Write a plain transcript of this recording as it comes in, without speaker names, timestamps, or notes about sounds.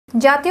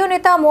জাতীয়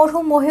নেতা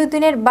মরহুম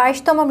মহিউদ্দিনের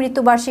 ২২তম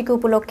মৃত্যুবার্ষিকী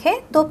উপলক্ষে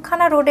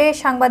তোপখানা রোডে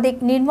সাংবাদিক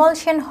নির্মল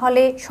সেন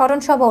হলে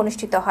স্মরণসভা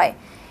অনুষ্ঠিত হয়।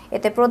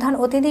 এতে প্রধান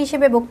অতিথি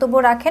হিসেবে বক্তব্য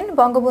রাখেন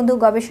বঙ্গবন্ধু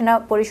গবেষণা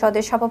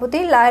পরিষদের সভাপতি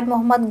লায়ন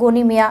মোহাম্মদ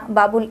গনি মিয়া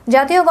বাবুল।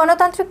 জাতীয়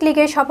গণতান্ত্রিক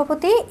লীগের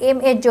সভাপতি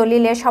এম.এ.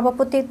 জলিলের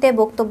সভাপতিত্বে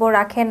বক্তব্য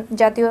রাখেন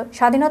জাতীয়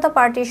স্বাধীনতা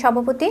পার্টির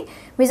সভাপতি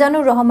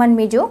মিজানুর রহমান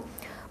মিজু,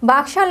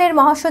 বাকশালের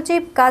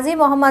মহাসচিব কাজী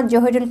মোহাম্মদ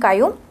জহিরুল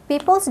কাইয়ুম,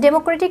 পিপলস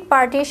ডেমোক্রেটিক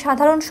পার্টির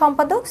সাধারণ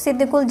সম্পাদক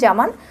সিদ্দিকুল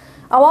জামান,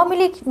 আওয়ামী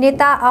লীগ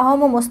নেতা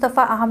আহম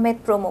মোস্তফা আহমেদ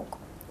প্রমুখ।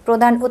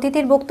 প্রধান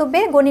অতিথির বক্তব্যে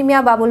গনি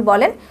মিয়া বাবুল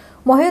বলেন,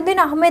 মহিউদ্দিন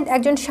আহমেদ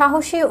একজন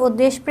সাহসী ও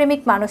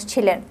দেশপ্রেমিক মানুষ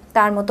ছিলেন।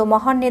 তার মতো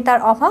মহান নেতার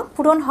অভাব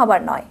পূরণ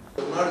হবার নয়।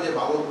 ওনার যে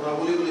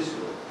গুণাবলীগুলি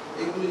ছিল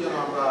এগুলি যেন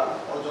আমরা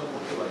অর্জন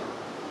করতে পারি।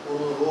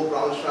 কোনো রোগ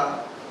লালসা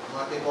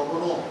ওনাকে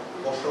কখনো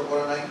কষ্ট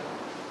করে নাই।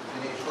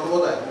 তিনি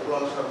সর্বদাই রোগ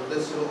লালসার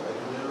উদ্দেশ্য ছিল,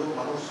 একজন নির্লোক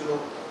মানুষ ছিল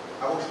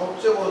এবং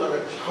সবচেয়ে বড়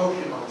একটা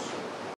সাহসী মানুষ ছিল।